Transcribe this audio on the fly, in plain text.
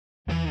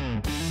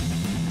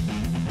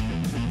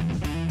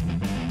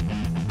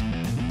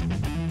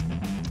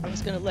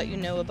was going to let you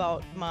know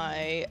about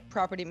my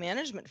property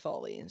management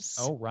follies.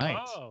 Oh, right.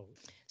 Oh,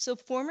 So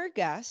former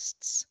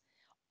guests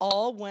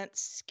all went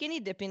skinny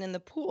dipping in the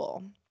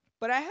pool,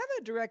 but I have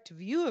a direct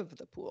view of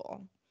the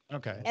pool.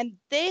 Okay. And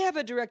they have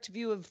a direct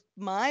view of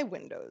my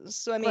windows.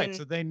 So, I mean, Right.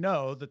 So they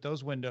know that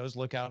those windows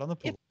look out on the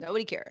pool.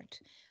 nobody cared.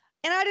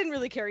 And I didn't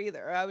really care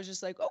either. I was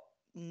just like, oh,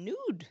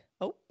 nude.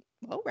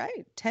 Oh,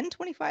 right.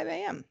 10:25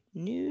 a.m.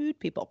 Nude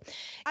people.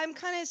 I'm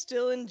kind of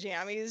still in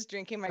jammies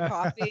drinking my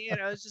coffee.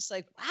 And I was just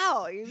like,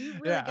 wow, you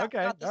really got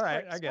this All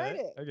right. part I get started.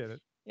 it. I get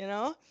it. You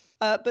know?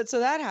 But so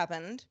that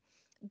happened.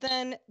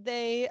 Then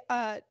they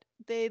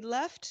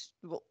left.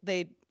 Well,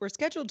 they were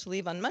scheduled to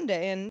leave on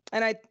Monday. And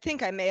I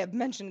think I may have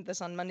mentioned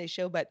this on Monday's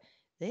show, but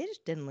they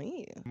just didn't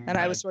leave. And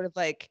I was sort of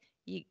like,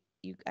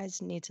 you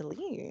guys need to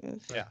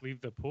leave. Yeah.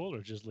 leave the pool or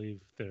just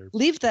leave their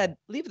Leave the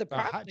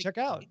property. Check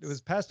out. It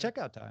was past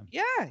checkout time.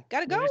 Yeah,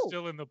 gotta Were go. they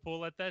still in the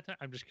pool at that time?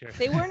 I'm just curious.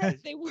 They were not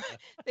in Were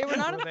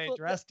the they pool.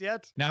 dressed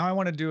yet? Now I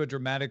want to do a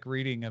dramatic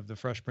reading of the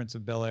Fresh Prince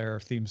of Bel-Air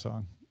theme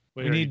song.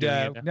 Wait, we are you need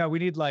doing it now? we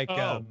need like I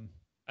thought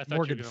you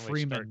Morgan were gonna,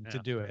 Freeman start to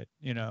now. do it.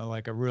 You know,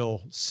 like a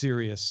real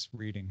serious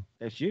reading.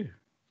 That's you.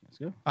 Let's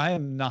go. I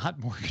am not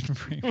Morgan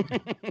Freeman.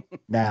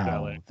 Now,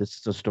 Ballet. this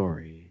is a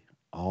story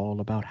all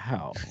about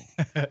how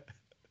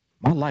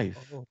my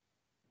life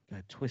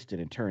got twisted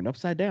and turned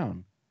upside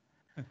down.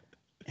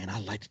 And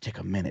I'd like to take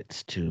a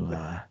minute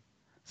to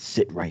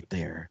sit right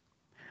there.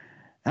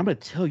 I'm going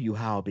to tell you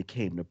how I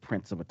became the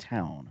prince of a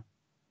town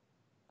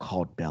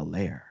called Bel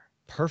Air.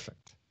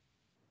 Perfect.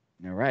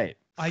 All right.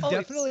 I Oh,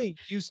 definitely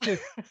used to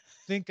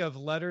think of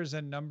letters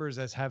and numbers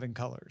as having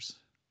colors.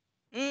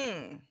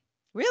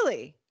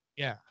 Really?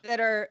 Yeah. That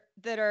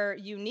are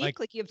unique.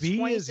 Like you have B is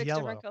 26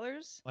 yellow. different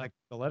colors. Like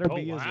the letter Oh,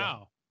 B is yellow.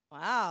 wow.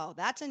 Wow,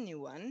 that's a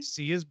new one.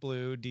 C is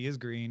blue. D is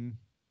green.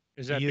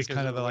 Is that E is because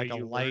kind of of the like way a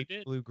you light learned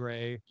it? blue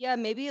gray. Yeah,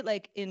 maybe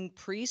like in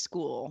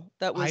preschool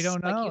that was I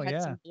don't like know, you had yeah.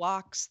 some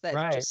blocks that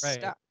Right, just right.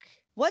 stuck.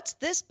 What's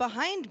this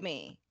behind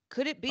me?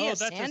 Could it be Oh, a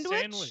that's sandwich? a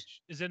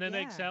sandwich. Is it an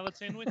egg Yeah. salad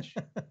sandwich?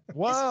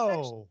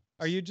 Whoa.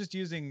 Are you just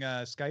using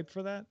Skype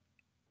for that?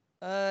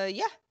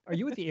 Yeah. Are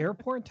you at the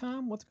airport,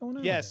 Tom? What's going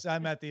on? Yes,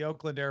 I'm at the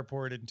Oakland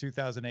airport in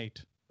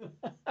 2008.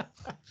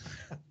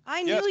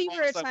 I Yes, knew you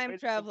were a boss, I'm time waiting for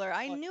traveler. the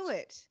I punch. knew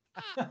it.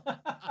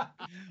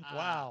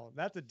 Wow,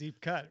 that's a deep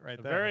cut right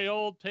A there. very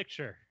old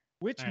picture.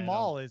 Which I know.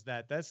 mall is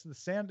that? That's in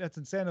San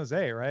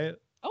Jose, right?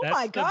 Oh That's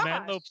my the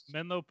gosh.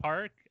 Menlo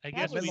Park. I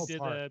guess we Menlo did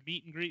Park. a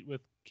meet and greet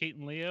with Kate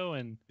and Leo,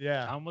 and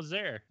Yeah. Tom was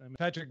there. I mean,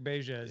 Patrick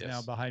Beja is now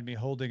Yes. behind me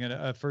holding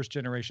a first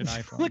generation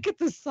iPhone. Look at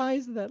the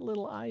size of that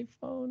little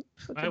iPhone.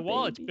 Such my a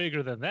wallet's baby.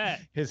 bigger than that.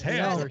 His Yeah,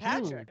 hands are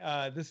Patrick.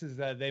 huge. This is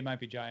They Might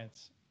Be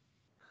Giants.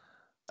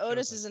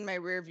 Otis is in my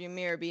rearview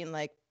mirror being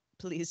like,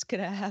 please, could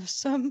I have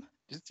some?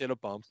 Just hit a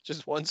bump.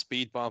 Just one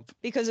speed bump.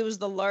 Because it was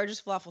the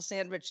largest falafel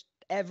sandwich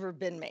ever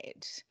been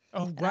made.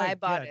 Oh, And right. I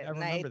bought yeah, it I and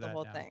I remember ate the that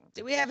whole now. thing.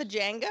 Do we have a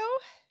Django?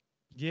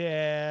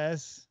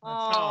 Yes.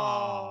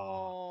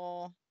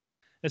 Oh.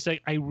 It's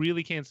like I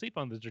really can't sleep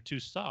on these. They're too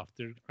soft.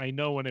 I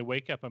know when I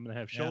wake up, I'm gonna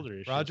have shoulder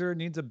issues. Roger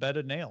needs a bed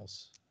of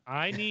nails.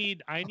 I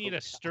need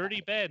a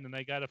sturdy bed, and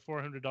I got a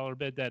 $400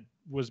 bed that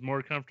was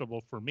more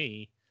comfortable for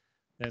me.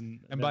 And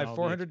than by all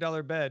the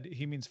 $400 bed,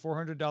 he means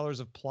 $400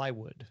 of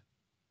plywood.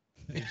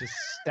 He just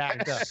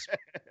stacked up.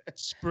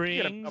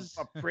 springs. You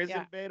got a prison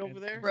Yeah. bed over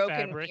there? Broken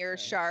Fabric. ear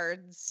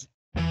shards.